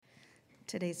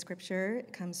Today's scripture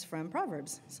comes from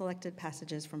Proverbs, selected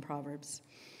passages from Proverbs.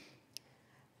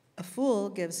 A fool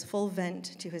gives full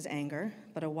vent to his anger,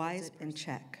 but a wise in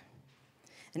check.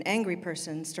 An angry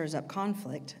person stirs up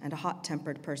conflict, and a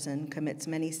hot-tempered person commits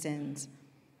many sins.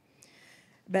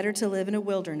 Better to live in a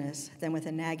wilderness than with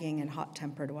a nagging and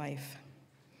hot-tempered wife.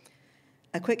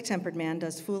 A quick-tempered man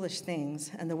does foolish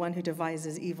things, and the one who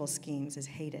devises evil schemes is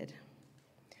hated.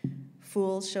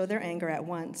 Fools show their anger at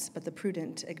once, but the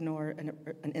prudent ignore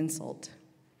an insult.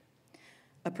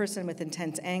 A person with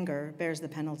intense anger bears the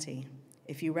penalty.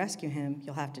 If you rescue him,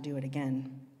 you'll have to do it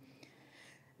again.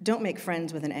 Don't make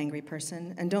friends with an angry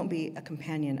person, and don't be a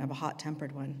companion of a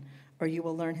hot-tempered one, or you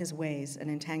will learn his ways and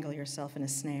entangle yourself in a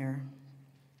snare.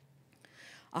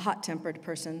 A hot-tempered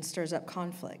person stirs up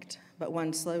conflict, but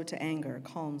one slow to anger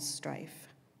calms strife.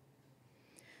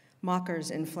 Mockers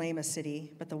inflame a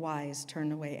city, but the wise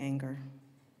turn away anger.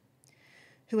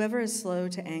 Whoever is slow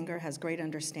to anger has great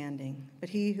understanding, but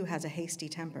he who has a hasty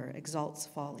temper exalts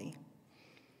folly.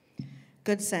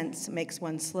 Good sense makes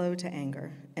one slow to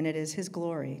anger, and it is his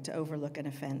glory to overlook an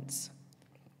offense.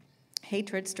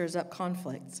 Hatred stirs up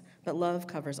conflicts, but love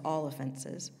covers all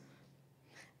offenses.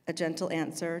 A gentle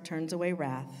answer turns away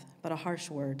wrath, but a harsh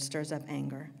word stirs up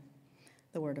anger.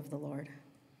 The word of the Lord.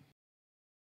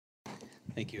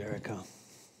 Thank you, Erica.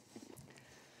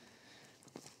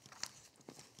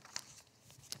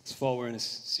 This fall, we're in a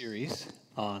series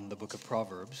on the book of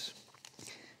Proverbs.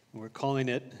 We're calling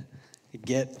it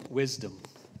Get Wisdom.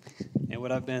 And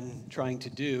what I've been trying to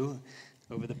do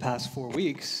over the past 4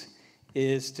 weeks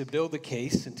is to build a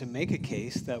case and to make a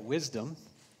case that wisdom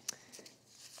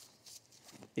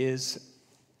is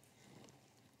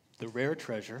the rare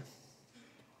treasure,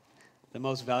 the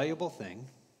most valuable thing,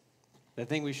 the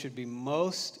thing we should be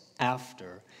most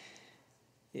after,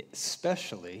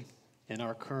 especially in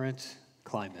our current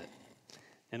climate,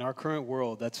 in our current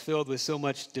world that's filled with so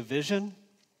much division,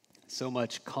 so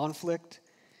much conflict,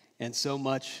 and so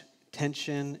much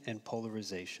tension and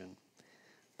polarization.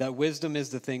 That wisdom is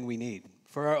the thing we need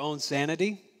for our own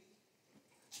sanity,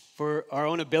 for our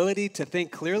own ability to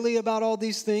think clearly about all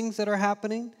these things that are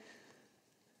happening,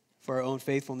 for our own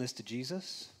faithfulness to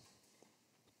Jesus,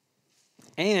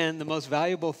 and the most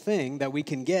valuable thing that we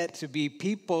can get to be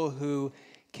people who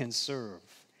can serve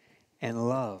and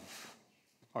love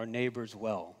our neighbors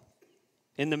well.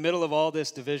 In the middle of all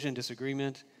this division,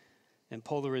 disagreement, and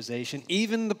polarization,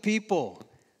 even the people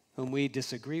whom we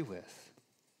disagree with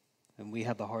and we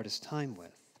have the hardest time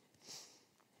with.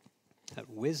 That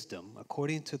wisdom,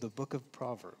 according to the book of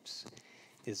Proverbs,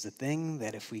 is the thing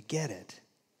that if we get it,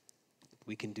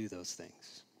 we can do those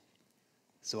things.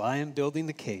 So I am building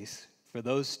the case for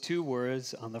those 2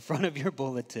 words on the front of your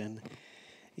bulletin,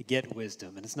 get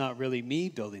wisdom. And it's not really me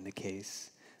building the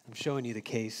case. I'm showing you the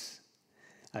case.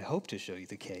 I hope to show you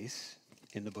the case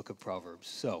in the book of Proverbs.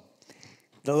 So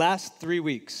the last 3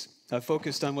 weeks, I've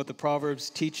focused on what the Proverbs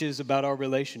teaches about our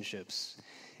relationships.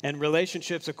 And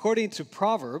relationships, according to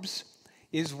Proverbs,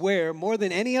 is where, more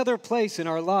than any other place in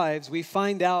our lives, we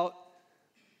find out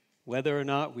whether or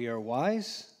not we are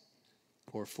wise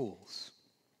or fools.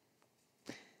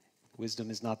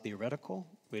 Wisdom is not theoretical.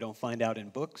 We don't find out in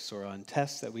books or on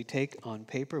tests that we take on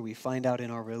paper. We find out in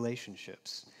our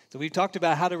relationships. So we've talked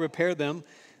about how to repair them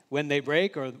when they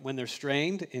break or when they're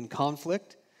strained in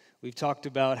conflict. We've talked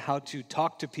about how to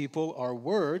talk to people, our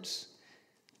words.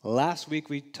 Last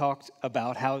week we talked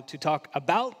about how to talk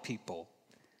about people,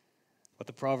 what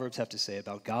the Proverbs have to say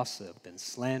about gossip and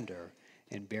slander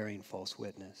and bearing false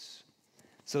witness.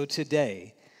 So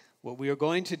today, what we are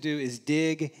going to do is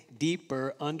dig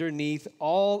deeper underneath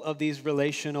all of these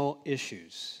relational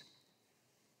issues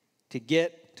to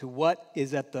get to what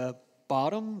is at the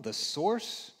bottom, the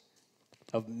source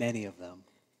of many of them.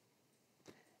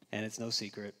 And it's no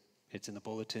secret. It's in the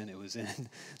bulletin. It was in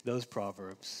those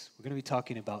Proverbs. We're going to be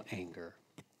talking about anger.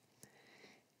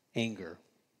 Anger.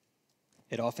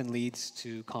 It often leads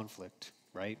to conflict,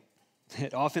 right?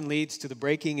 It often leads to the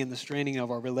breaking and the straining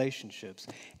of our relationships.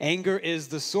 Anger is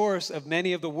the source of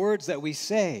many of the words that we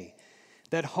say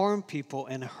that harm people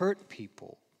and hurt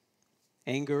people.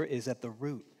 Anger is at the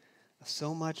root of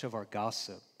so much of our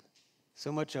gossip,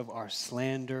 so much of our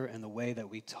slander and the way that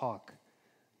we talk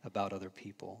about other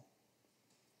people.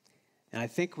 And I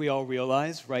think we all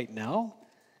realize right now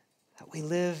that we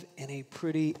live in a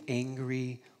pretty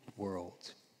angry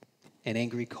world, an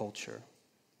angry culture.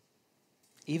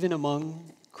 Even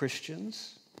among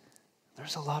Christians,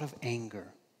 there's a lot of anger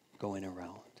going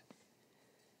around.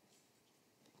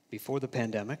 Before the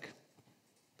pandemic,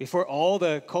 before all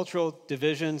the cultural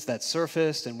divisions that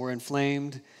surfaced and were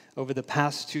inflamed over the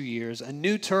past 2 years, a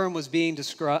new term was being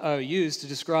used to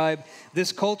describe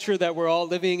this culture that we're all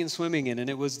living and swimming in, and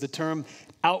it was the term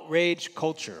outrage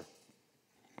culture.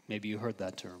 Maybe you heard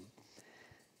that term.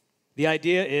 The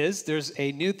idea is there's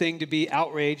a new thing to be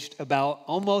outraged about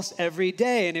almost every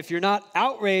day, and if you're not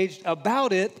outraged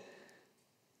about it,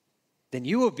 then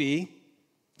you will be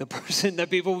the person that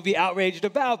people will be outraged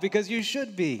about because you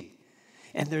should be.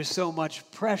 And there's so much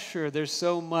pressure, there's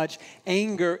so much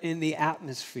anger in the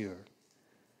atmosphere.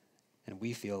 And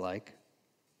we feel like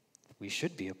we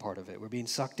should be a part of it. We're being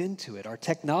sucked into it. Our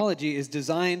technology is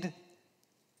designed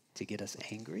to get us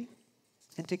angry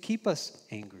and to keep us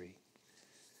angry.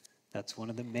 That's one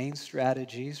of the main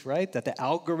strategies, right, that the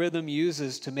algorithm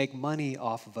uses to make money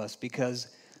off of us because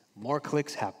more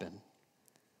clicks happen.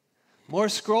 More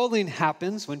scrolling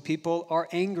happens when people are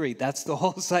angry. That's the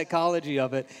whole psychology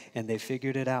of it, and they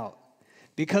figured it out.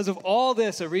 Because of all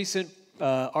this, a recent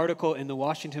article in the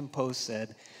Washington Post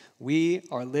said, we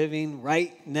are living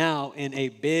right now in a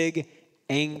big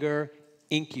anger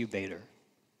incubator.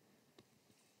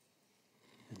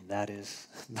 And that is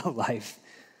the life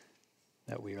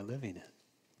that we are living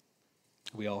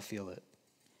in. We all feel it.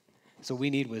 So we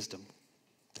need wisdom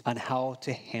on how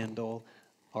to handle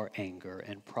our anger,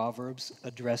 and Proverbs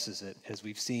addresses it, as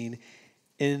we've seen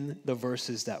in the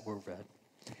verses that were read.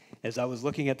 As I was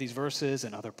looking at these verses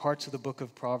and other parts of the book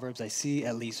of Proverbs, I see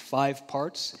at least 5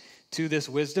 parts to this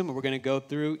wisdom, and we're going to go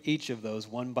through each of those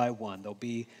one by one. They'll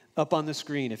be up on the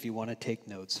screen if you want to take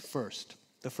notes. First,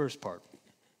 the first part,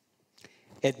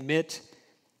 admit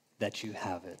that you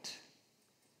have it.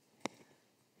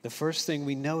 The first thing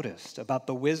we noticed about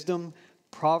the wisdom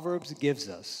Proverbs gives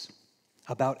us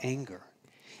about anger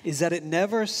is that it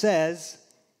never says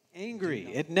angry.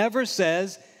 It never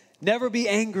says never be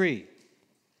angry.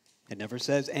 It never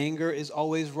says anger is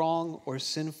always wrong or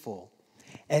sinful.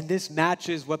 And this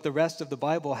matches what the rest of the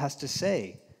Bible has to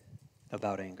say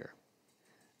about anger.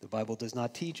 The Bible does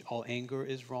not teach all anger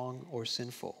is wrong or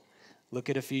sinful.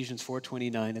 Look at Ephesians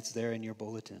 4:29. It's there in your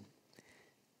bulletin.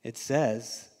 It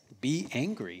says, be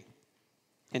angry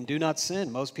and do not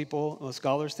sin. Most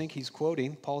scholars think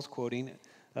Paul's quoting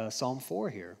Psalm 4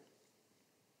 here.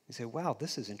 You say, wow,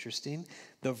 this is interesting.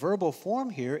 The verbal form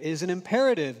here is an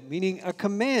imperative, meaning a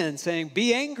command saying,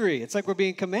 be angry. It's like we're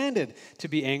being commanded to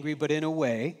be angry, but in a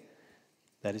way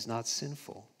that is not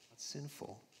sinful.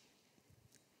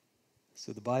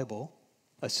 So the Bible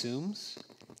assumes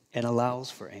and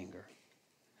allows for anger,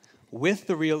 with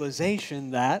the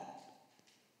realization that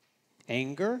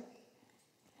anger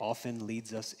often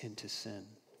leads us into sin.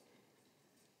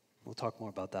 We'll talk more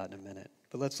about that in a minute.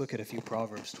 But let's look at a few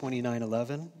Proverbs,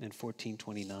 29:11 and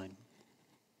 14:29.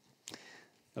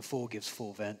 A fool gives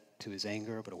full vent to his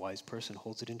anger, but a wise person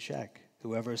holds it in check.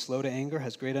 Whoever is slow to anger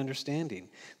has great understanding,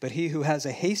 but he who has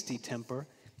a hasty temper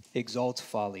exalts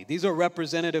folly. These are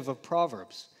representative of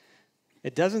Proverbs.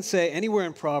 It doesn't say anywhere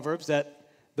in Proverbs that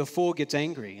the fool gets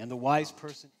angry and the wise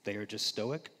person, they are just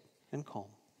stoic and calm.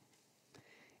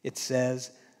 It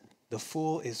says the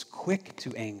fool is quick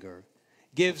to anger,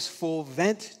 gives full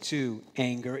vent to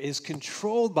anger, is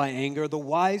controlled by anger. The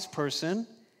wise person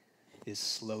is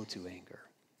slow to anger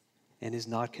and is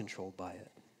not controlled by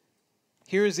it.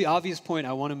 Here is the obvious point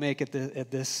I want to make at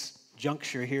this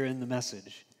juncture here in the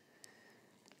message.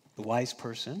 The wise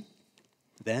person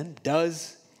then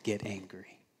does get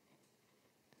angry.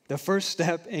 The first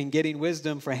step in getting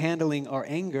wisdom for handling our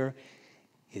anger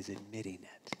is admitting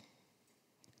it.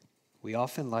 We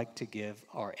often like to give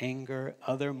our anger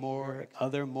other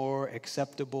more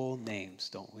acceptable names,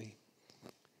 don't we?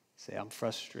 Say, I'm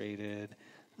frustrated,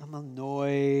 I'm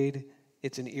annoyed,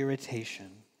 it's an irritation.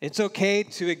 It's okay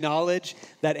to acknowledge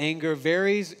that anger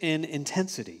varies in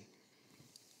intensity.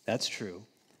 That's true.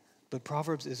 But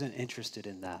Proverbs isn't interested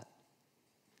in that.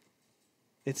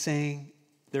 It's saying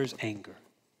there's anger.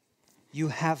 You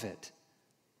have it.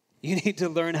 You need to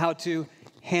learn how to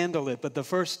handle it. But the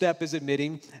first step is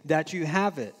admitting that you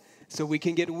have it so we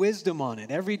can get wisdom on it.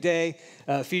 Every day,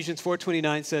 Ephesians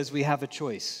 4:29 says we have a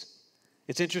choice.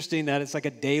 It's interesting that it's like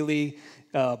a daily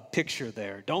picture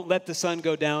there. Don't let the sun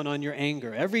go down on your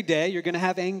anger. Every day, you're going to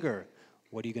have anger.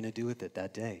 What are you going to do with it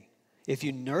that day? If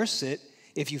you nurse it,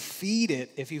 if you feed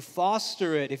it, if you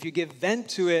foster it, if you give vent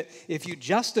to it, if you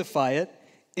justify it,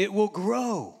 it will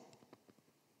grow.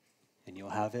 And you'll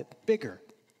have it bigger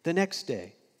the next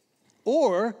day.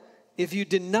 Or if you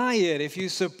deny it, if you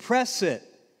suppress it,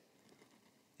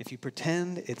 if you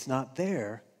pretend it's not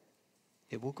there,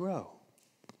 it will grow.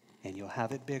 And you'll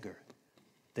have it bigger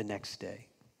the next day.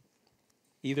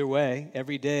 Either way,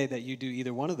 every day that you do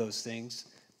either one of those things,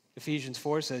 Ephesians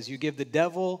 4 says you give the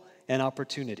devil an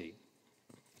opportunity.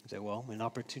 You say, well, an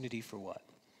opportunity for what?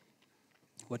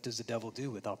 What does the devil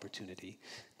do with opportunity?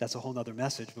 That's a whole other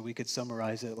message, but we could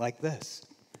summarize it like this.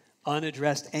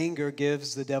 Unaddressed anger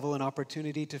gives the devil an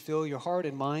opportunity to fill your heart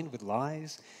and mind with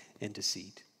lies and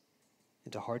deceit,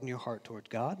 and to harden your heart toward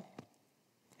God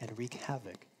and wreak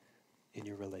havoc in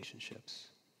your relationships.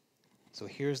 So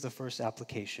here's the first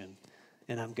application,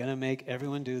 and I'm going to make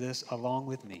everyone do this along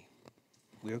with me.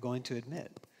 We are going to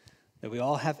admit that we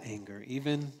all have anger,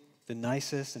 even the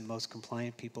nicest and most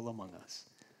compliant people among us.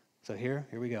 So here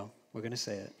we go. We're going to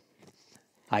say it.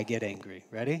 I get angry.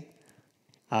 Ready?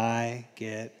 I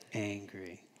get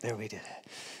angry. There, we did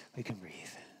it. We can breathe.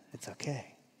 It's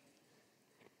okay.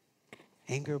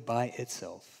 Anger by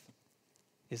itself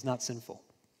is not sinful.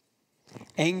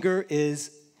 Anger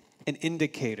is an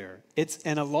indicator. It's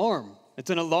an alarm. It's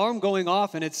an alarm going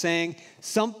off, and it's saying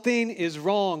something is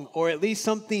wrong, or at least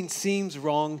something seems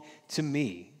wrong to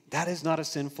me. That is not a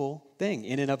sinful thing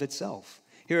in and of itself.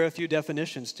 Here are a few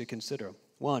definitions to consider.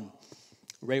 One,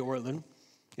 Ray Ortlund,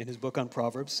 in his book on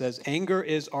Proverbs, says, anger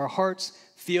is our heart's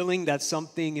feeling that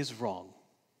something is wrong.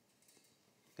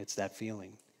 It's that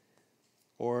feeling.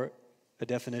 Or a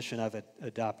definition I've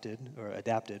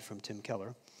adapted from Tim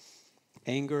Keller.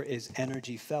 Anger is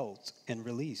energy felt and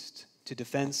released to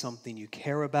defend something you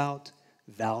care about,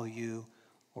 value,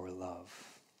 or love.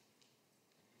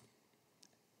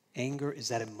 Anger is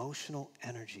that emotional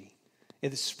energy.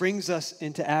 It springs us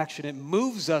into action. It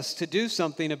moves us to do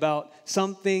something about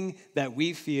something that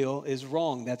we feel is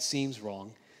wrong, that seems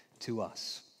wrong to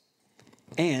us.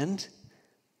 And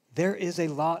there is a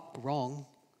lot wrong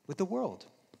with the world.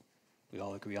 We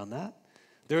all agree on that.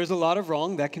 There is a lot of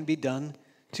wrong that can be done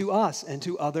to us and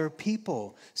to other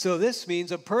people. So this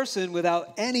means a person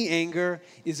without any anger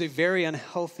is a very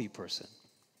unhealthy person.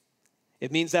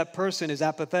 It means that person is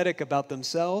apathetic about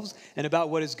themselves and about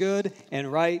what is good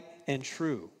and right and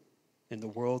true in the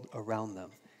world around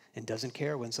them, and doesn't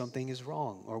care when something is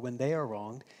wrong or when they are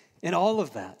wronged. And all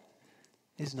of that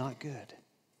is not good.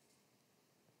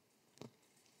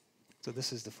 So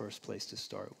this is the first place to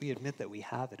start. We admit that we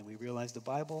have it, and we realize the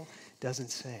Bible doesn't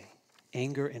say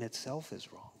anger in itself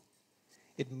is wrong.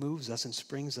 It moves us and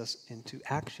springs us into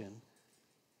action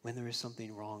when there is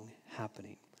something wrong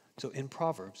happening. So in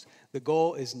Proverbs, the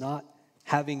goal is not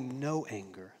having no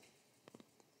anger.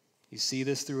 You see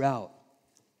this throughout.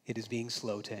 It is being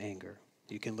slow to anger.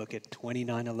 You can look at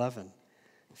 29:11,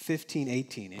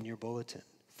 15:18 in your bulletin,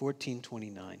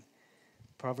 14:29,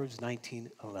 Proverbs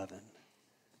 19:11.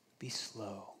 Be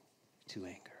slow to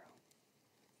anger.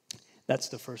 That's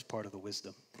the first part of the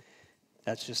wisdom.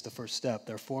 That's just the first step.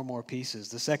 There are 4 more pieces.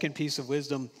 The second piece of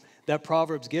wisdom that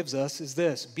Proverbs gives us is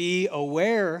this: be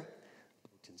aware,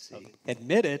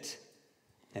 admit it,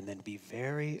 and then be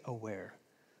very aware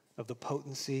of the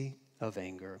potency of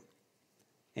anger.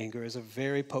 Anger is a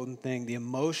very potent thing. The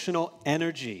emotional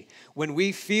energy. When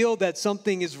we feel that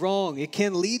something is wrong, it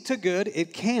can lead to good,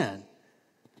 it can.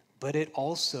 But it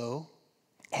also,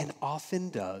 and often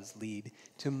does, lead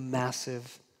to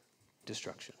massive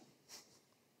destruction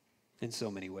in so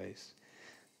many ways.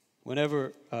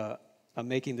 Whenever I'm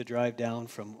making the drive down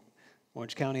from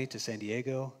Orange County to San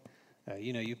Diego,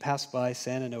 you pass by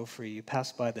San Onofre, you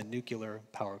pass by the nuclear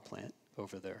power plant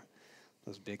over there,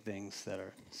 those big things that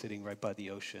are sitting right by the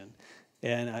ocean.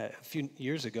 And a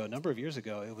number of years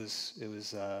ago, it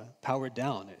was powered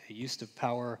down. It used to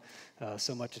power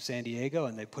so much of San Diego,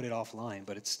 and they put it offline,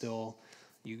 but it's still,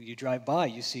 you drive by,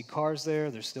 you see cars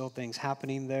there, there's still things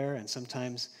happening there, and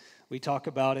sometimes we talk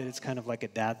about it, it's kind of like a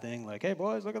dad thing, like, hey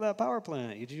boys, look at that power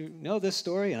plant. Did you know this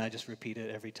story? And I just repeat it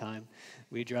every time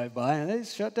we drive by, and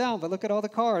it's shut down, but look at all the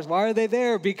cars. Why are they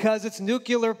there? Because it's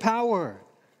nuclear power.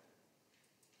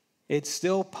 It's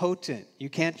still potent. You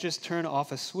can't just turn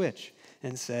off a switch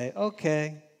and say,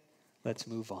 okay, let's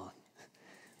move on.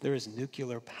 There is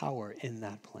nuclear power in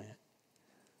that plant.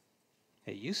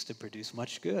 It used to produce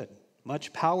much good,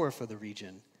 much power for the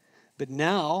region. But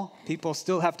now, people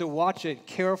still have to watch it,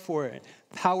 care for it,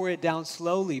 power it down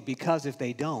slowly, because if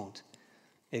they don't,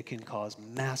 it can cause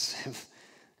massive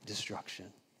destruction.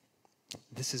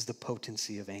 This is the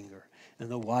potency of anger.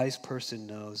 And the wise person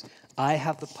knows, I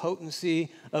have the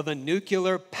potency of a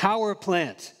nuclear power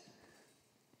plant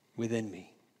within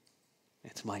me.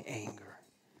 It's my anger.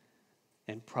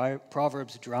 And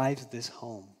Proverbs drives this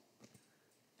home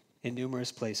in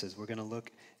numerous places. We're going to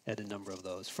look at a number of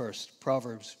those. First,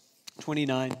 Proverbs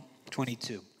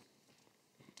 29:22.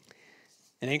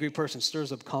 An angry person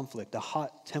stirs up conflict. A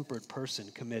hot-tempered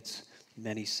person commits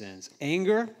many sins.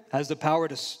 Anger has the power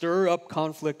to stir up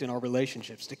conflict in our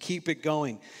relationships, to keep it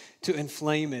going, to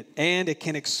inflame it, and it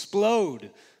can explode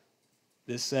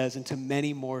This says, into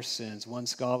many more sins. One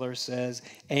scholar says,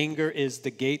 anger is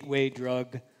the gateway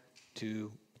drug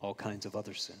to all kinds of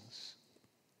other sins.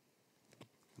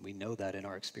 We know that in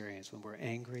our experience. When we're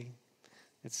angry,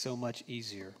 it's so much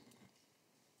easier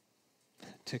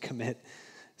to commit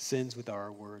sins with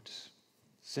our words,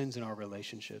 sins in our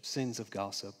relationships, sins of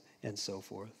gossip, and so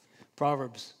forth.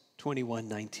 Proverbs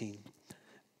 21:19.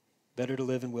 Better to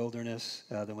live in wilderness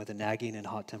than with a nagging and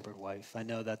hot-tempered wife. I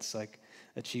know that's like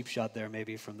a cheap shot there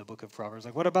maybe from the book of Proverbs.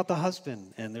 Like, what about the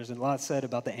husband? And there's a lot said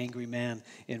about the angry man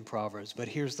in Proverbs. But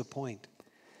here's the point.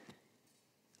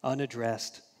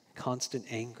 Unaddressed, constant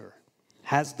anger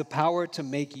has the power to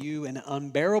make you an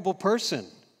unbearable person,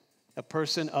 a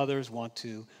person others want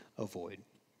to avoid.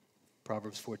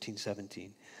 Proverbs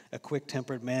 14:17. A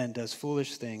quick-tempered man does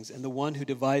foolish things, and the one who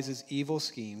devises evil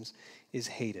schemes is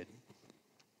hated.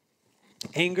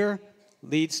 Anger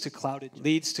leads to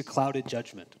clouded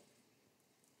judgment.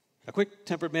 A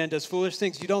quick-tempered man does foolish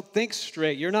things. You don't think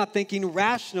straight. You're not thinking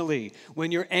rationally.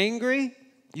 When you're angry,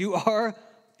 you are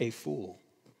a fool.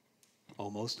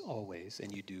 Almost always,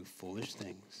 and you do foolish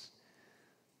things.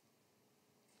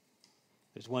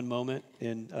 There's one moment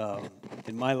in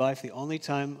my life, the only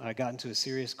time I got into a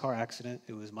serious car accident,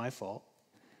 it was my fault.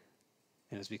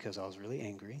 And it was because I was really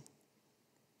angry.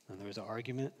 And there was an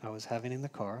argument I was having in the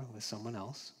car with someone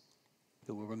else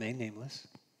who will remain nameless.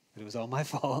 It was all my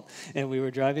fault. And we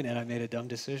were driving, and I made a dumb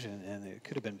decision, and it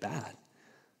could have been bad.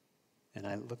 And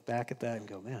I look back at that and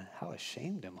go, man, how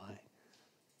ashamed am I?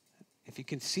 If you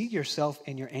can see yourself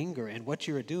in your anger and what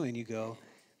you are doing, you go,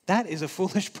 that is a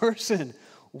foolish person.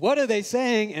 What are they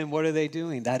saying and what are they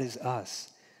doing? That is us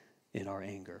in our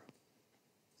anger.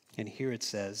 And here it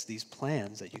says these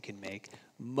plans that you can make,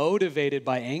 motivated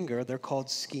by anger, they're called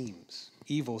schemes,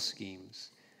 evil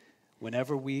schemes.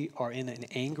 Whenever we are in an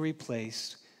angry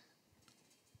place,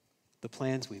 the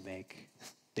plans we make,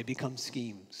 they become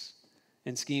schemes.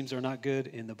 And schemes are not good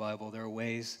in the Bible. There are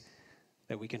ways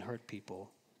that we can hurt people,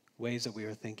 ways that we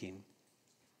are thinking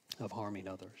of harming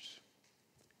others.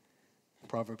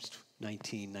 Proverbs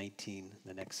 19:19,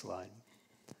 the next slide.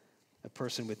 A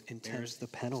person with intent bears the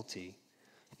penalty.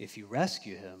 If you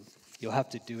rescue him, you'll have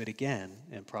to do it again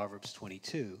in Proverbs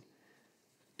 22.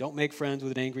 Don't make friends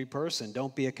with an angry person.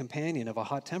 Don't be a companion of a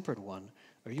hot-tempered one,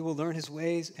 or you will learn his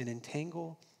ways and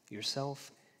entangle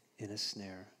yourself in a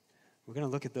snare. We're going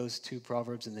to look at those two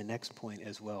proverbs in the next point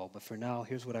as well. But for now,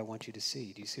 here's what I want you to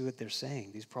see. Do you see what they're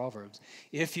saying, these proverbs?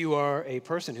 If you are a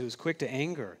person who is quick to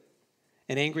anger,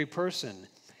 an angry person,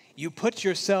 you put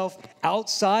yourself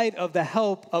outside of the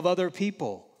help of other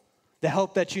people, the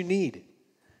help that you need.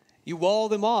 You wall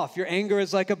them off. Your anger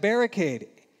is like a barricade.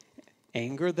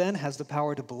 Anger then has the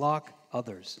power to block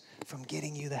others from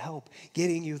getting you the help,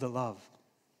 getting you the love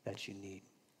that you need.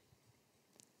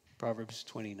 Proverbs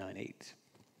 29:8.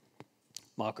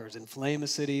 Mockers inflame a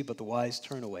city, but the wise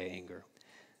turn away anger.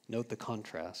 Note the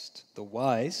contrast. The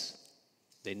wise,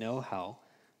 they know how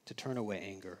to turn away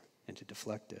anger and to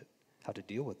deflect it, how to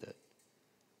deal with it.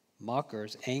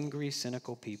 Mockers, angry,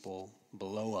 cynical people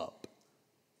blow up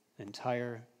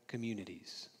entire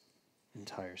communities,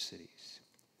 entire cities.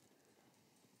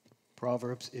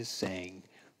 Proverbs is saying,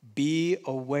 be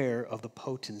aware of the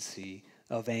potency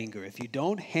of anger. If you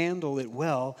don't handle it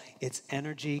well, its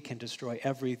energy can destroy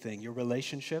everything. Your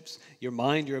relationships, your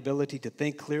mind, your ability to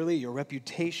think clearly, your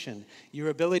reputation, your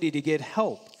ability to get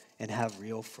help and have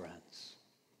real friends.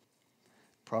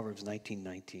 Proverbs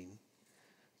 19:19.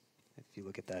 If you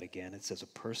look at that again, it says a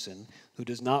person who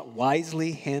does not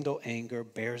wisely handle anger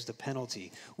bears the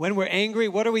penalty. When we're angry,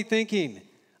 what are we thinking?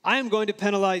 I am going to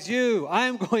penalize you. I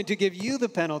am going to give you the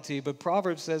penalty. But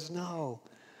Proverbs says, no.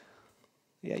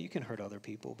 Yeah, you can hurt other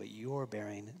people, but you're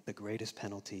bearing the greatest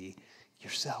penalty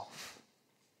yourself.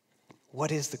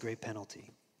 What is the great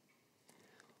penalty?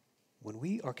 When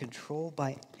we are controlled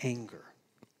by anger,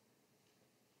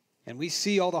 and we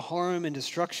see all the harm and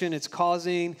destruction it's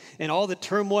causing and all the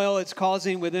turmoil it's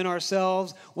causing within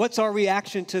ourselves, what's our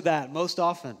reaction to that most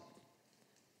often?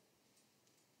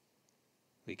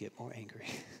 We get more angry.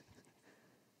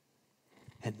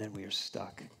 And then we are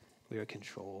stuck, we are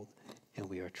controlled, and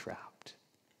we are trapped.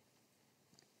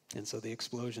 And so the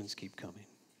explosions keep coming.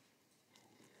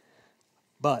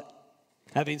 But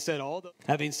having said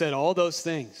all those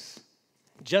things,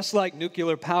 just like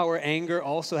nuclear power, anger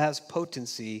also has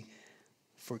potency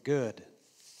for good.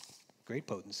 Great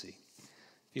potency.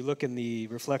 If you look in the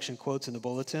reflection quotes in the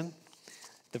bulletin,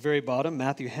 at the very bottom,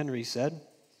 Matthew Henry said,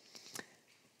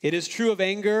 "It is true of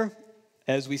anger,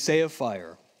 as we say of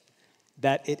fire,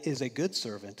 that it is a good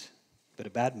servant, but a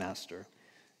bad master.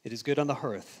 It is good on the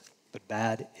hearth, but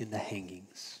bad in the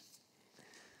hangings."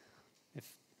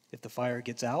 If If the fire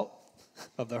gets out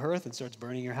of the hearth and starts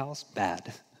burning your house,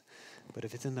 bad. But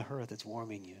if it's in the hearth, it's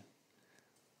warming you.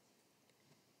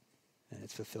 And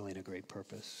it's fulfilling a great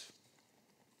purpose.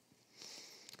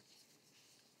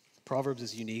 Proverbs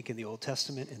is unique in the Old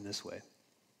Testament in this way.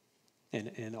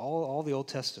 In all the Old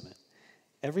Testament,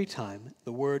 every time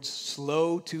the words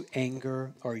slow to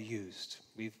anger are used,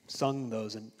 we've sung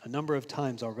those a number of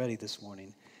times already this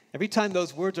morning. Every time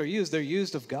those words are used, they're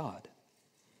used of God.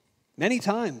 Many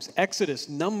times, Exodus,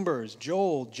 Numbers,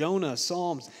 Joel, Jonah,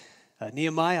 Psalms,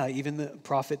 Nehemiah, even the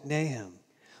prophet Nahum.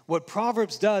 What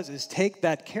Proverbs does is take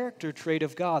that character trait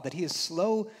of God, that he is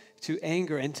slow to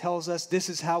anger, and tells us this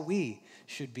is how we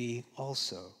should be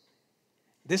also.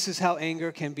 This is how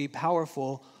anger can be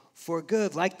powerful for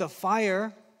good, like the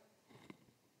fire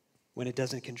when it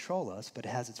doesn't control us, but it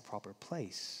has its proper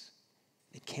place.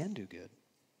 It can do good.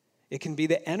 It can be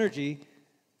the energy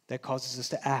that causes us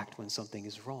to act when something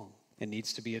is wrong and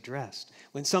needs to be addressed.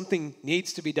 When something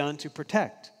needs to be done to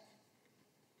protect,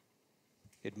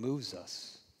 it moves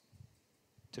us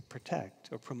to protect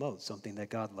or promote something that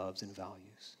God loves and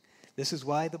values. This is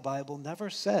why the Bible never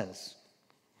says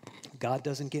God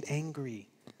doesn't get angry.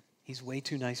 He's way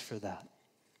too nice for that.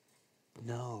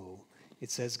 No, it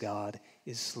says God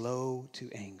is slow to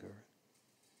anger.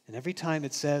 And every time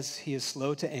it says he is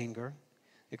slow to anger,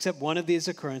 except one of these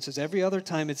occurrences, every other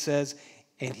time it says,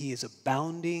 and he is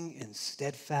abounding in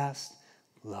steadfast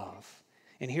love.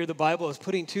 And here the Bible is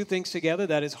putting two things together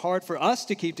that is hard for us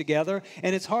to keep together,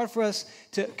 and it's hard for us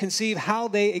to conceive how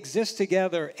they exist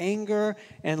together, anger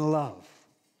and love.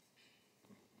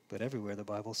 But everywhere the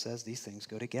Bible says these things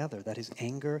go together, that his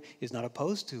anger is not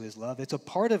opposed to his love, it's a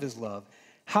part of his love.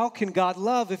 How can God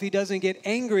love if he doesn't get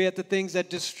angry at the things that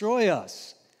destroy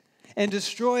us and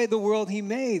destroy the world he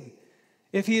made?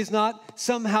 If he is not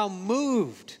somehow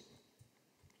moved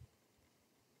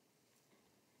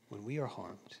when we are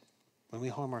harmed, when we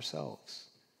harm ourselves,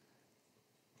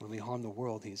 when we harm the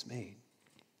world he has made.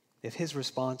 If his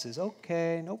response is,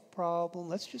 okay, no problem,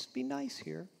 let's just be nice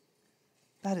here,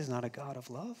 that is not a God of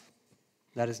love.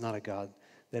 That is not a God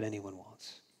that anyone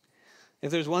wants. If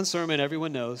there's one sermon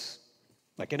everyone knows,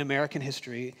 like in American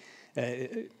history,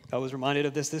 I was reminded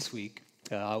of this week.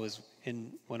 I was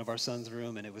in one of our sons'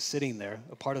 room, and it was sitting there.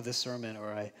 A part of this sermon,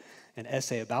 or an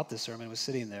essay about this sermon was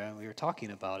sitting there, and we were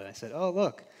talking about it. I said, oh,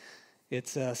 look,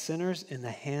 it's Sinners in the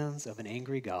Hands of an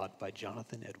Angry God by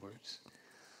Jonathan Edwards.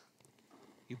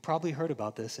 You probably heard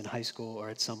about this in high school or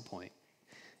at some point.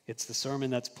 It's the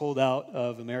sermon that's pulled out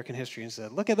of American history and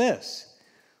said, look at this.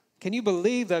 Can you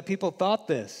believe that people thought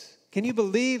this? Can you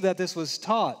believe that this was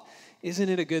taught? Isn't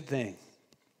it a good thing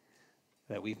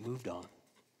that we've moved on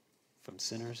from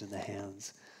sinners in the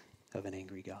hands of an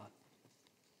angry God?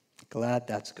 Glad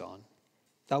that's gone.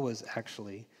 That was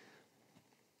the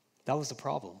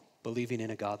problem, believing in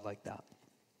a God like that.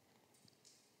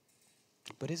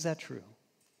 But is that true?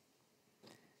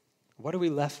 What are we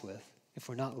left with if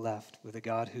we're not left with a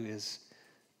God who is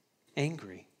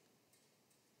angry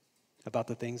about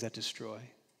the things that destroy?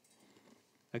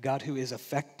 A God who is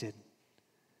affected,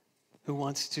 who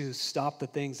wants to stop the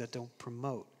things that don't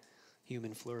promote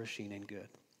human flourishing and good.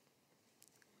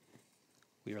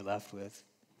 We are left with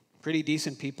pretty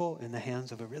decent people in the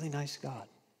hands of a really nice God.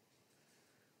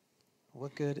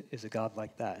 What good is a God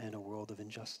like that in a world of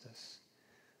injustice?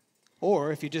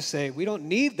 Or if you just say, we don't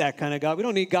need that kind of God, we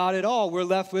don't need God at all, we're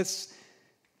left with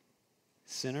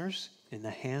sinners in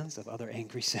the hands of other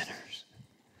angry sinners.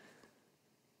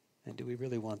 And do we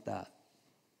really want that?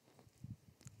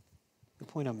 The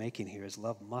point I'm making here is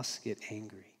love must get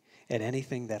angry at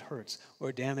anything that hurts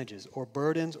or damages or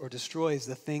burdens or destroys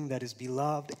the thing that is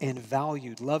beloved and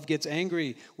valued. Love gets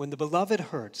angry when the beloved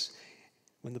hurts,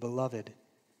 when the beloved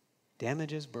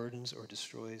damages, burdens, or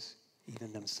destroys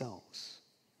even themselves.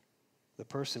 The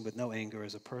person with no anger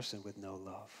is a person with no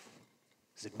love,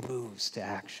 as it moves to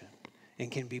action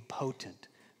and can be potent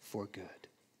for good.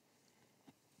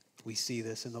 We see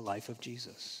this in the life of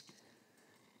Jesus.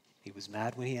 He was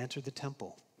mad when he entered the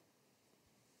temple,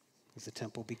 because the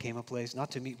temple became a place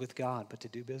not to meet with God, but to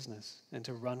do business and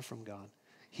to run from God.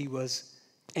 He was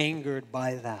angered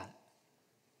by that.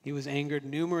 He was angered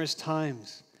numerous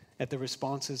times at the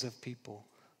responses of people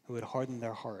who had hardened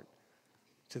their heart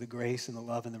to the grace and the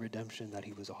love and the redemption that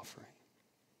he was offering.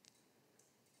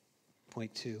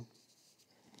 Point 2,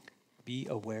 be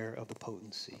aware of the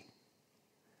potency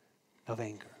of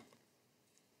anger,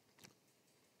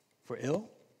 for ill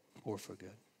or for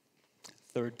good.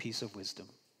 Third piece of wisdom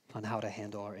on how to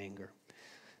handle our anger.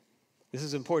 This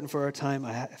is important for our time.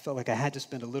 I felt like I had to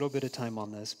spend a little bit of time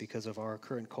on this because of our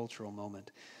current cultural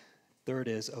moment. Third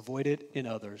is avoid it in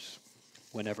others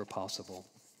whenever possible.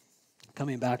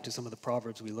 Coming back to some of the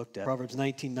Proverbs we looked at. Proverbs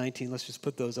 19:19, let's just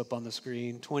put those up on the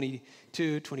screen.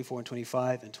 22, 24, and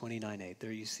 25, and 29:8.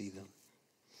 There you see them.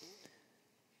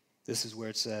 This is where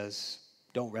it says,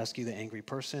 don't rescue the angry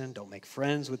person. Don't make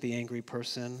friends with the angry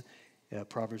person.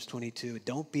 Proverbs 22,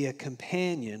 don't be a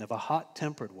companion of a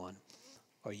hot-tempered one,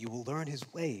 or you will learn his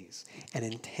ways and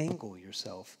entangle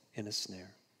yourself in a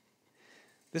snare.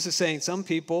 This is saying some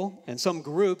people and some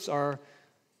groups are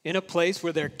in a place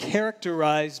where they're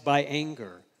characterized by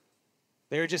anger.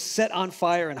 They're just set on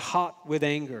fire and hot with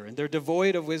anger, and they're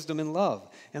devoid of wisdom and love.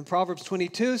 And Proverbs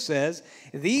 22 says,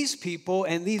 these people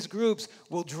and these groups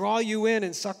will draw you in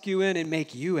and suck you in and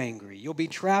make you angry. You'll be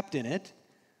trapped in it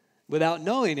without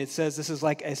knowing. It says this is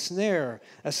like a snare.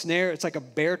 A snare, it's like a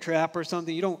bear trap or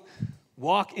something. You don't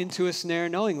walk into a snare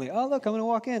knowingly. Oh, look, I'm going to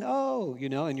walk in. Oh,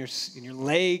 and your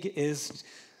leg is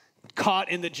caught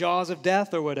in the jaws of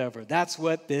death or whatever. That's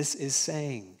what this is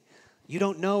saying. You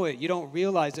don't know it, you don't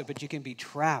realize it, but you can be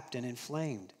trapped and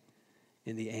inflamed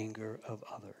in the anger of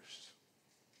others.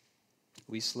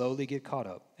 We slowly get caught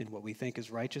up in what we think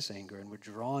is righteous anger, and we're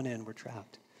drawn in, we're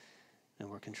trapped, and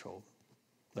we're controlled.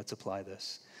 Let's apply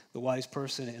this. The wise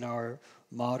person in our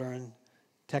modern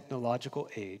technological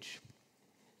age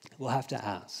will have to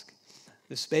ask,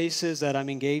 the spaces that I'm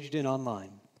engaged in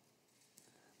online,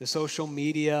 the social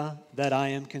media that I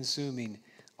am consuming,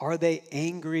 are they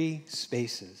angry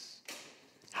spaces?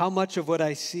 How much of what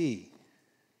I see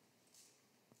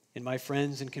in my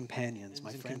friends and companions,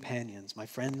 my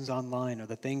friends online, or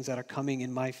the things that are coming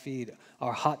in my feed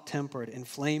are hot-tempered,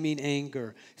 inflaming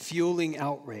anger, fueling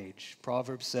outrage?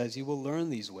 Proverbs says you will learn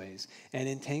these ways and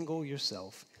entangle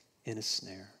yourself in a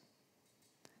snare.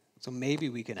 So maybe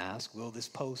we can ask, will this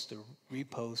post or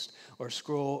repost or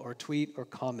scroll or tweet or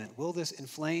comment, will this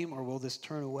inflame or will this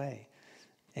turn away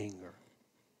anger?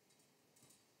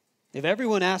 If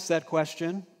everyone asked that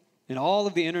question in all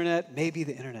of the internet, maybe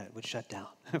the internet would shut down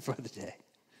for the day.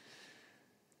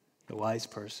 The wise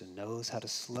person knows how to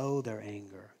slow their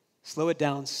anger, slow it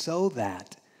down so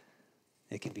that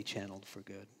it can be channeled for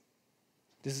good.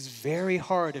 This is very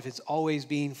hard if it's always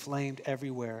being flamed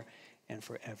everywhere and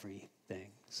for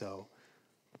everything. So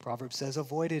Proverbs says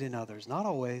avoid it in others, not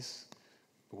always,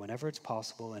 but whenever it's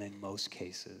possible and in most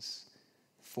cases.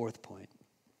 Fourth point,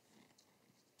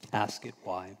 ask it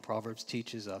why. Proverbs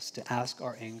teaches us to ask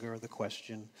our anger the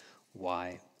question,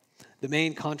 why? The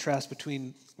main contrast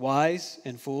between wise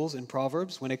and fools in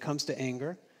Proverbs when it comes to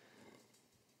anger,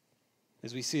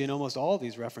 as we see in almost all of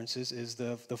these references, is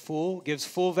the fool gives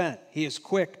full vent. He is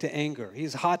quick to anger. He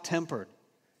is hot-tempered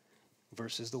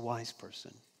versus the wise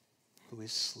person who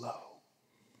is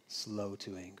slow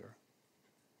to anger.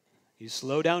 You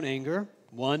slow down anger,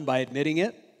 1, by admitting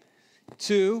it,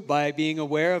 2, by being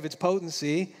aware of its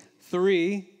potency,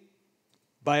 3,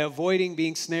 by avoiding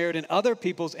being snared in other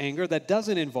people's anger that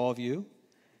doesn't involve you,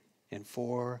 and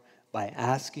 4, by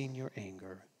asking your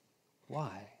anger,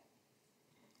 why?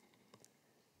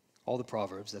 All the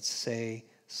Proverbs that say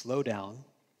slow down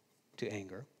to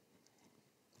anger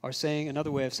are saying,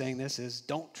 another way of saying this is,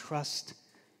 don't trust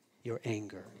your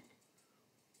anger.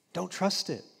 Don't trust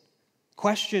it.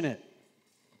 Question it.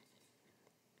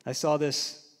 I saw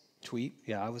this tweet.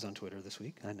 Yeah, I was on Twitter this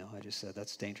week. I know, I just said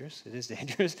that's dangerous. It is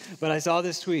dangerous. But I saw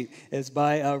this tweet. It's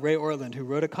by Ray Ortlund, who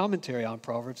wrote a commentary on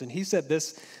Proverbs, and he said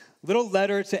this little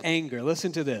letter to anger.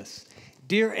 Listen to this.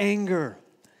 Dear anger,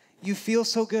 you feel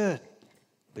so good,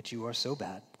 but you are so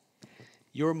bad.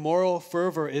 Your moral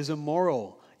fervor is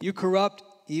immoral. You corrupt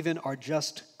even our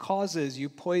just causes. You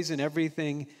poison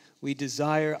everything we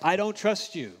desire. I don't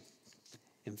trust you.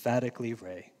 Emphatically,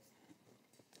 Ray.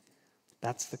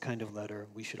 That's the kind of letter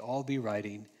we should all be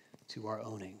writing to our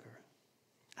own anger.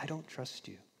 I don't trust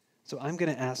you. So I'm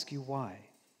going to ask you why.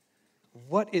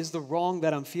 What is the wrong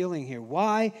that I'm feeling here?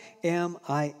 Why am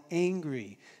I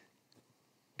angry?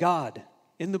 God,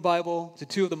 in the Bible, to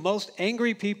two of the most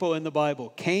angry people in the Bible,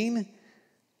 Cain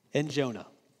and Jonah.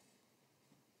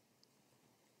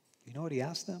 You know what he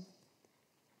asked them?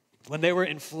 When they were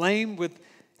inflamed with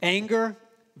anger,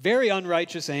 very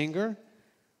unrighteous anger,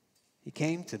 he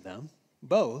came to them,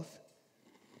 both.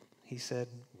 He said,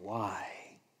 why?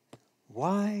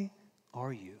 Why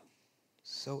are you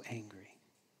so angry?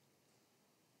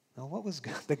 Now, what was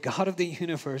the God of the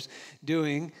universe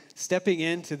doing, stepping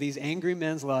into these angry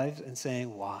men's lives and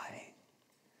saying, why?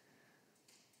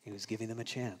 He was giving them a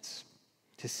chance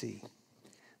to see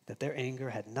that their anger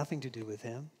had nothing to do with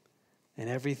him and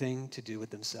everything to do with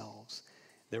themselves.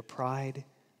 Their pride,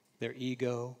 their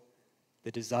ego,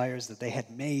 the desires that they had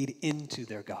made into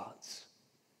their gods.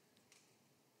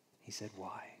 He said,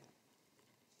 why?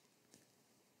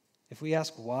 if we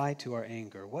ask why to our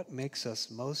anger, what makes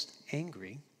us most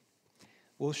angry,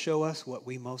 will show us what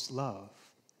we most love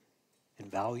and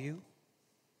value,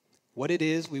 what it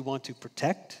is we want to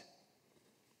protect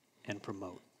and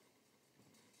promote.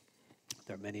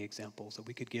 There are many examples that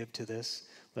we could give to this.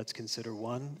 Let's consider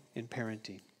one in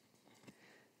parenting.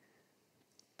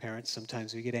 Parents,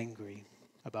 sometimes we get angry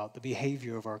about the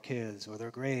behavior of our kids or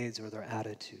their grades or their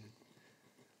attitude.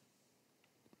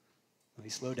 We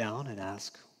slow down and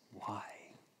ask, why?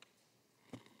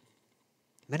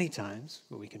 Many times,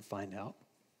 what we can find out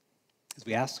is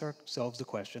we ask ourselves the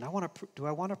question, do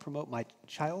I want to promote my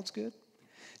child's good?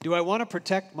 Do I want to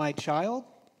protect my child?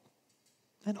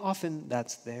 And often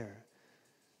that's there.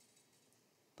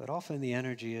 But often the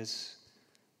energy is,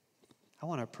 I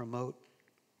want to promote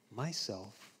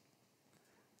myself.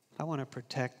 I want to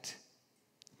protect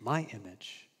my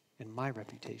image and my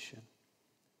reputation.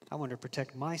 I want to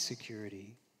protect my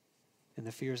security and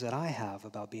the fears that I have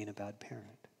about being a bad parent.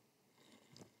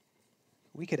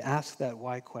 We could ask that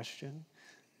why question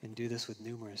and do this with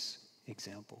numerous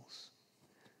examples.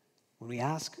 When we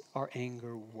ask our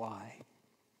anger why,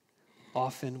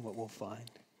 often what we'll find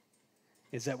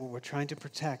is that what we're trying to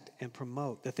protect and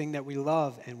promote, the thing that we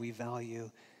love and we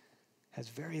value, has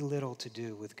very little to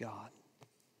do with God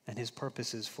and his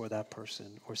purposes for that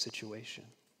person or situation.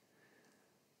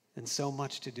 And so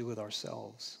much to do with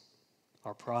ourselves,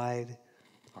 our pride,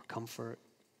 our comfort,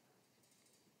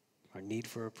 our need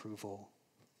for approval,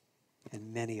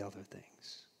 and many other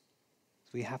things.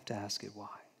 So we have to ask it why.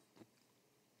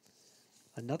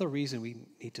 Another reason we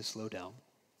need to slow down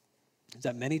is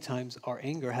that many times our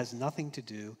anger has nothing to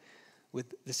do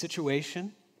with the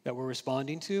situation that we're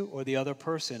responding to or the other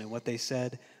person and what they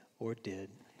said or did.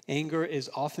 Anger is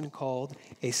often called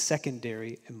a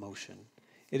secondary emotion.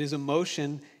 It is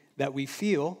emotion that we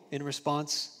feel in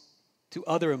response to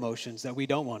other emotions that we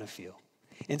don't want to feel.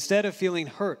 Instead of feeling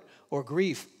hurt or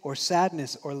grief or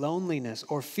sadness or loneliness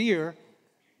or fear,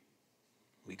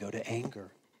 we go to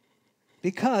anger.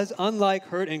 Because unlike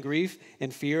hurt and grief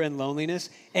and fear and loneliness,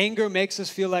 anger makes us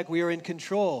feel like we are in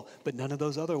control, but none of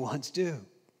those other ones do.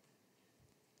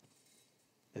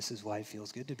 This is why it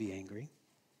feels good to be angry,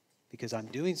 because I'm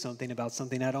doing something about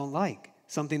something I don't like,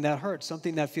 something that hurts,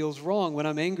 something that feels wrong. When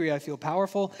I'm angry, I feel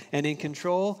powerful and in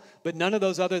control, but none of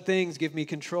those other things give me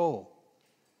control.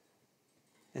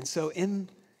 And so in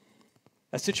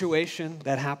a situation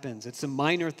that happens, it's a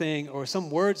minor thing or some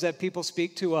words that people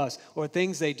speak to us or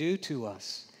things they do to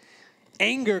us,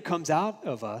 anger comes out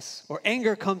of us or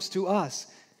anger comes to us,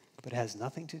 but it has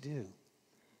nothing to do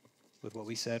with what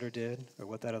we said or did or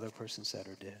what that other person said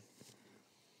or did. It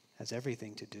has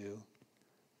everything to do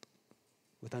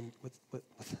with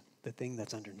the thing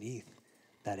that's underneath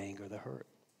that anger, the hurt,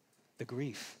 the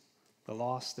grief, the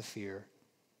loss, the fear,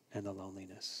 and the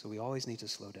loneliness. So we always need to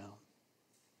slow down.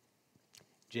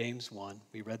 James 1,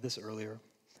 we read this earlier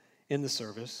in the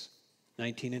service,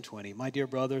 19 and 20. My dear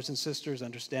brothers and sisters,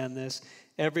 understand this.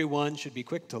 Everyone should be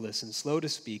quick to listen, slow to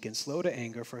speak, and slow to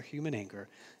anger, for human anger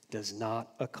does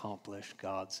not accomplish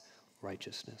God's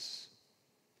righteousness.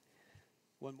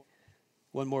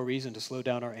 One more reason to slow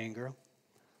down our anger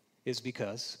is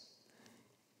because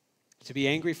to be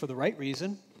angry for the right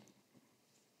reason,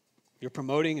 you're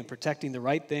promoting and protecting the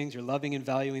right things, you're loving and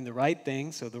valuing the right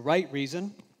things, so the right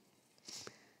reason,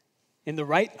 in the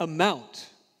right amount,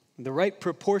 in the right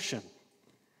proportion,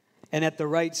 and at the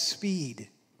right speed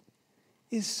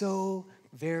is so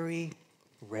very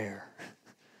rare.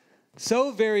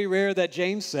 So very rare that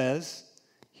James says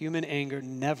human anger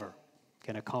never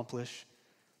can accomplish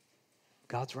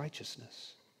God's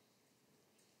righteousness.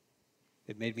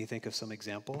 It made me think of some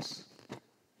examples,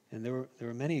 and there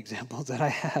were many examples that I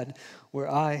had where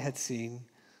I had seen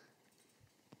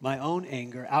my own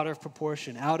anger out of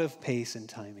proportion, out of pace and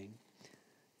timing,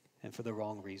 and for the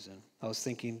wrong reason. I was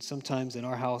thinking sometimes in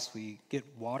our house we get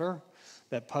water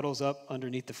that puddles up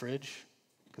underneath the fridge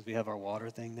because we have our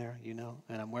water thing there, you know,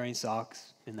 and I'm wearing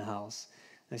socks in the house.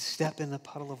 And I step in the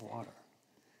puddle of water.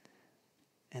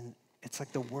 And it's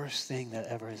like the worst thing that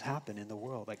ever has happened in the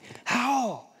world. Like,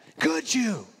 how could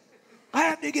you? I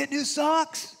have to get new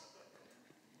socks.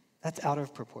 That's out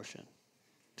of proportion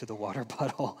to the water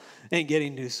puddle and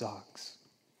getting new socks.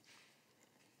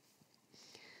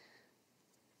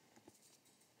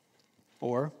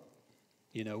 Or,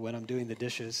 you know, when I'm doing the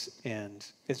dishes and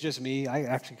it's just me, I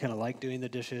actually kind of like doing the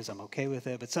dishes. I'm okay with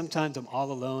it. But sometimes I'm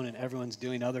all alone and everyone's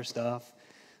doing other stuff.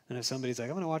 And if somebody's like,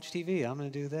 I'm going to watch TV, I'm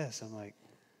going to do this. I'm like,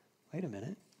 wait a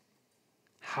minute.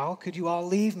 How could you all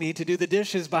leave me to do the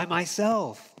dishes by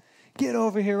myself? Get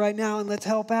over here right now and let's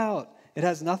help out. It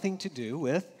has nothing to do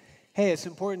with, hey, it's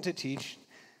important to teach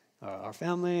our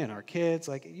family and our kids.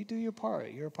 Like, you do your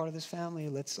part. You're a part of this family.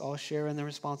 Let's all share in the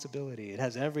responsibility. It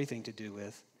has everything to do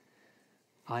with,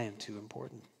 I am too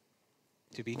important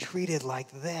to be treated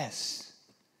like this.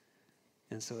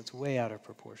 And so it's way out of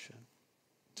proportion.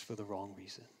 It's for the wrong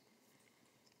reason.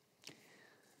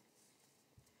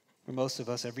 For most of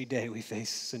us, every day we face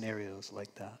scenarios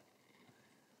like that.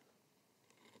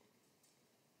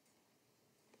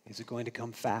 Is it going to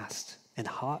come fast and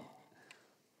hot?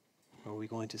 Or are we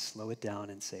going to slow it down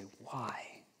and say, why?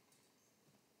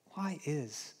 Why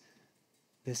is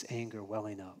this anger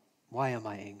welling up? Why am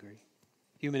I angry?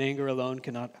 Human anger alone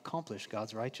cannot accomplish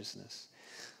God's righteousness.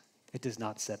 It does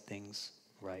not set things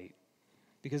right.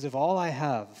 Because if all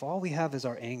we have is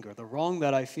our anger, the wrong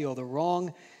that I feel, the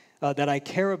wrong that I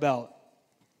care about,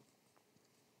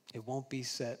 it won't be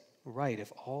set right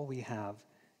if all we have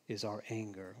is our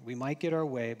anger. We might get our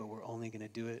way, but we're only going to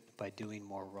do it by doing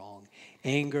more wrong.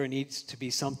 Anger needs to be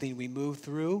something we move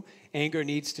through. Anger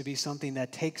needs to be something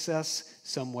that takes us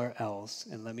somewhere else.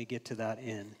 And let me get to that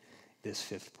in this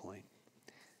fifth point.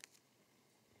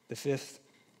 The fifth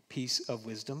piece of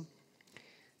wisdom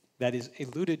that is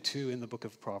alluded to in the book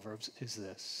of Proverbs is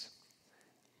this.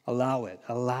 Allow it.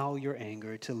 Allow your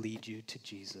anger to lead you to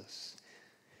Jesus.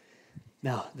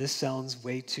 Now, this sounds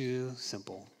way too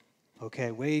simple.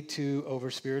 Okay, way too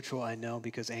over-spiritual, I know,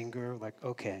 because anger,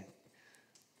 okay,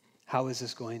 how is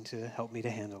this going to help me to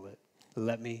handle it?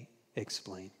 Let me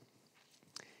explain.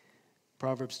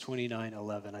 Proverbs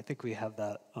 29:11. I think we have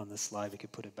that on the slide. We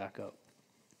could put it back up.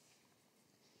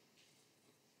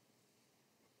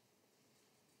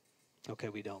 Okay,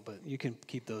 we don't, but you can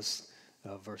keep those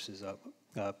verses up.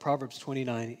 Proverbs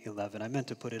 29:11. I meant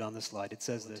to put it on the slide. It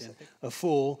says this: a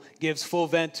fool gives full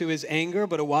vent to his anger,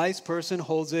 but a wise person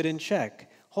holds it in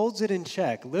check. Holds it in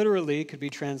check. Literally could be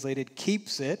translated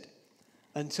keeps it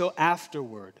until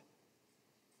afterward.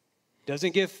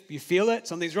 Doesn't give, you feel it,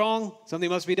 something's wrong, something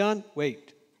must be done.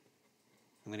 Wait.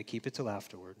 I'm going to keep it till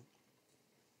afterward.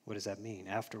 What does that mean?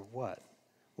 After what?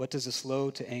 What does a slow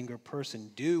to anger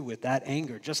person do with that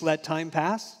anger? Just let time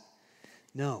pass?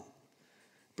 No.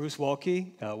 Bruce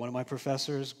Walke, one of my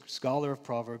professors, scholar of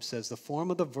Proverbs, says the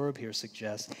form of the verb here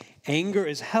suggests anger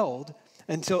is held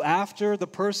until after the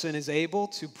person is able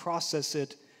to process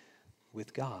it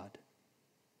with God.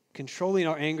 Controlling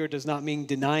our anger does not mean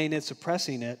denying it,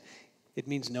 suppressing it. It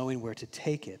means knowing where to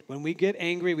take it. When we get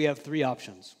angry, we have three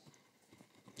options.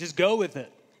 Just go with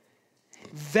it.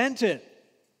 Vent it.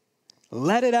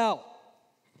 Let it out.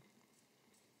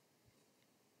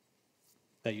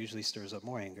 That usually stirs up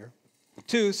more anger.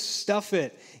 2, stuff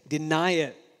it, deny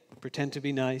it, pretend to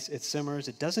be nice. It simmers,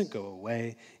 it doesn't go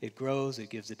away. It grows, it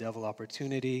gives the devil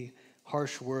opportunity.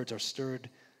 Harsh words are stirred,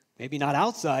 maybe not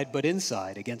outside, but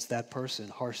inside against that person.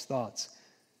 Harsh thoughts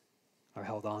are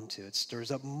held on to. It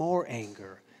stirs up more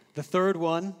anger. The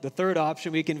third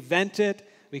option, we can vent it,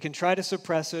 we can try to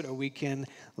suppress it, or we can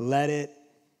let it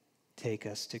take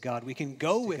us to God. We can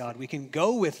go with God. We can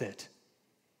go with it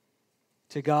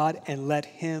to God and let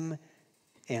Him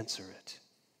answer it.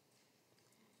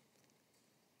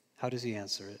 How does He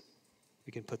answer it?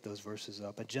 We can put those verses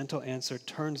up. A gentle answer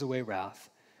turns away wrath,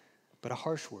 but a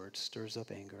harsh word stirs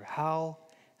up anger. How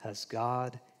has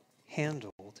God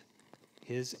handled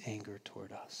His anger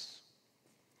toward us?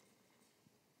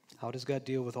 How does God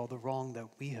deal with all the wrong that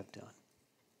we have done?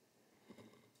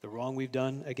 The wrong we've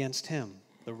done against Him,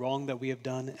 the wrong that we have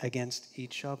done against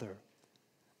each other,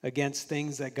 against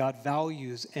things that God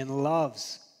values and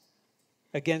loves,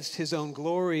 against His own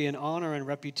glory and honor and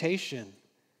reputation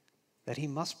that He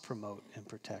must promote and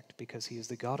protect because He is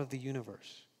the God of the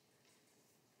universe.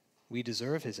 We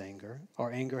deserve His anger.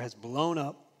 Our anger has blown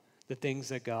up the things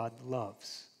that God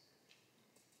loves.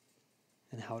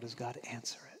 And how does God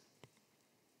answer it?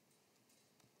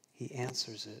 He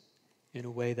answers it in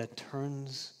a way that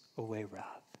turns away wrath.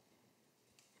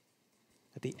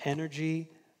 That the energy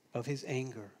of His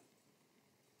anger,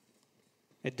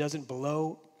 it doesn't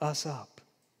blow us up.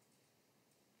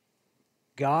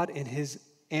 God, in His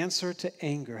answer to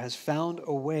anger, has found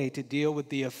a way to deal with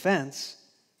the offense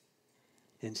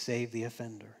and save the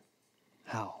offender.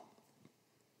 How?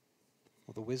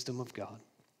 Well, the wisdom of God.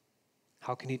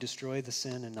 How can He destroy the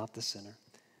sin and not the sinner?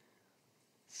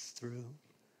 It's through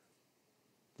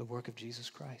the work of Jesus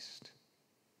Christ.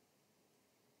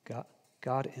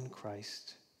 God in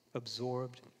Christ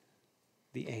absorbed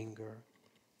the anger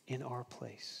in our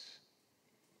place.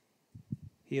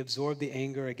 He absorbed the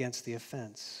anger against the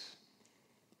offense,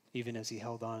 even as He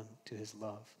held on to His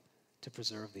love to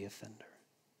preserve the offender.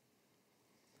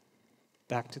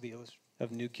 Back to the illustration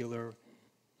of nuclear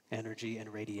energy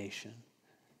and radiation.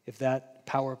 If that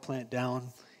power plant down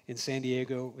in San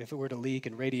Diego, if it were to leak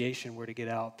and radiation were to get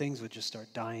out, things would just start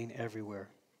dying everywhere.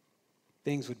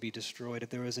 Things would be destroyed. If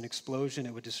there was an explosion,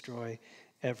 it would destroy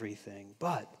everything.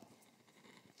 But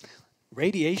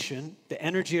radiation, the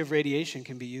energy of radiation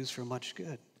can be used for much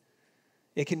good.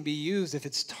 It can be used if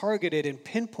it's targeted and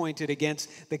pinpointed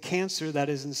against the cancer that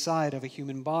is inside of a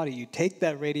human body. You take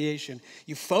that radiation,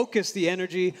 you focus the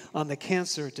energy on the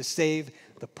cancer to save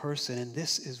the person. And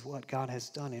this is what God has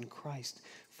done in Christ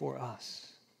for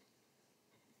us.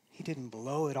 He didn't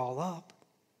blow it all up.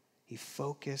 He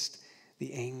focused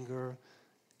the anger,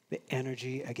 the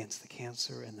energy against the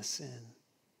cancer and the sin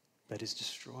that is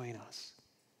destroying us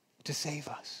to save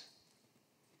us.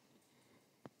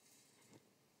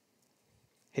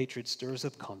 Hatred stirs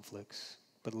up conflicts,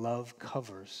 but love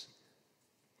covers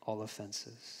all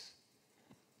offenses.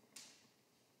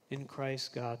 In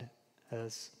Christ, God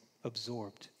has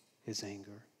absorbed his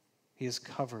anger. He has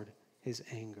covered his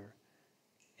anger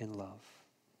in love.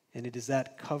 And it is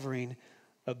that covering,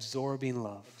 absorbing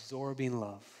love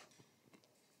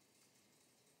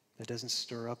that doesn't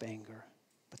stir up anger,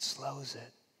 but slows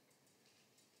it.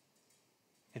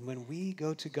 And when we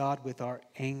go to God with our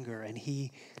anger and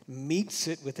he meets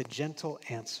it with a gentle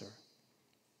answer,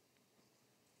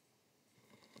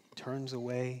 turns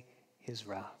away his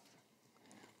wrath,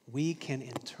 we can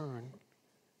in turn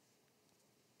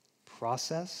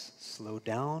process, slow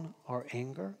down our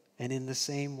anger, and in the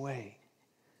same way,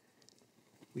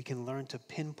 we can learn to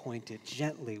pinpoint it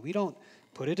gently. We don't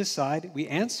put it aside, we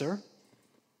answer.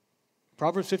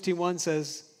 Proverbs 15:1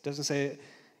 doesn't say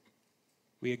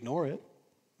we ignore it.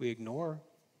 We ignore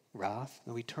wrath,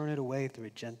 and we turn it away through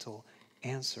a gentle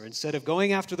answer. Instead of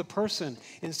going after the person,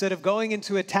 instead of going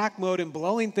into attack mode and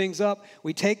blowing things up,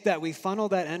 we take that, we funnel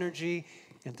that energy,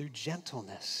 and through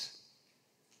gentleness,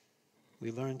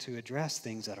 we learn to address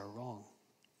things that are wrong.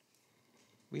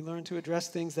 We learn to address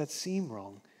things that seem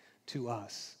wrong to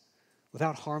us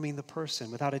without harming the person,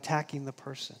 without attacking the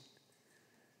person,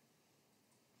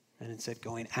 and instead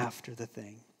going after the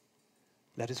thing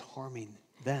that is harming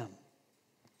them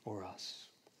or us.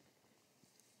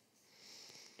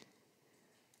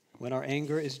 When our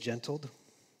anger is gentled,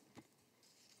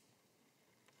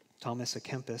 Thomas à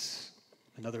Kempis,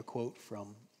 another quote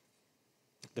from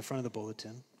the front of the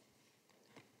bulletin,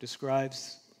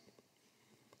 describes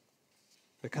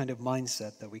the kind of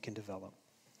mindset that we can develop.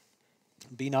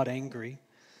 Be not angry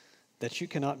that you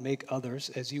cannot make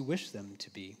others as you wish them to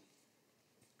be,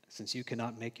 since you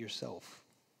cannot make yourself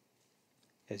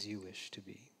as you wish to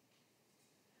be.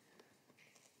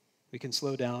 We can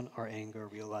slow down our anger,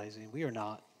 realizing we are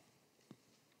not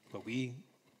what we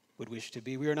would wish to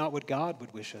be. We are not what God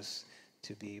would wish us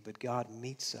to be, but God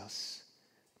meets us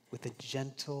with a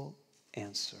gentle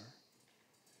answer.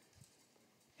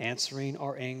 Answering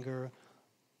our anger,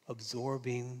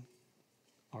 absorbing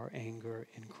our anger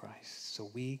in Christ, so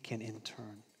we can in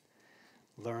turn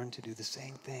learn to do the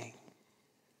same thing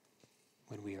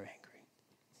when we are angry.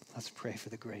 Let's pray for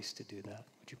the grace to do that.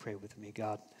 Would you pray with me?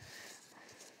 God,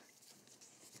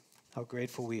 how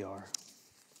grateful we are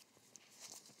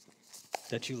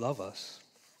that you love us,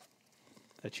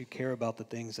 that you care about the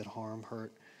things that harm,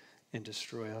 hurt, and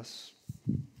destroy us,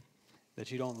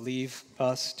 that you don't leave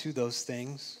us to those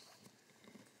things,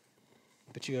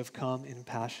 but you have come in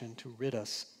passion to rid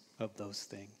us of those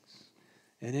things.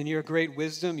 And in your great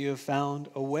wisdom, you have found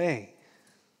a way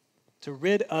to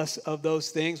rid us of those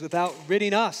things without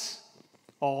ridding us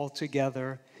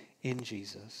altogether in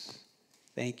Jesus.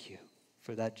 Thank you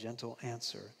for that gentle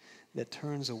answer that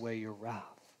turns away your wrath.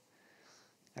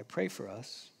 I pray for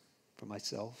us, for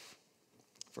myself,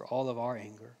 for all of our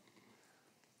anger,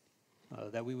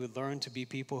 that we would learn to be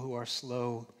people who are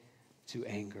slow to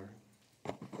anger,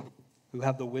 who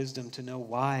have the wisdom to know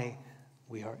why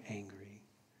we are angry,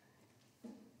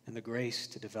 and the grace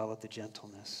to develop the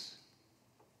gentleness,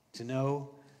 to know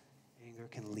anger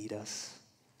can lead us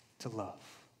to love.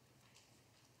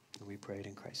 And we pray it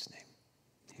in Christ's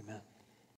name. Amen.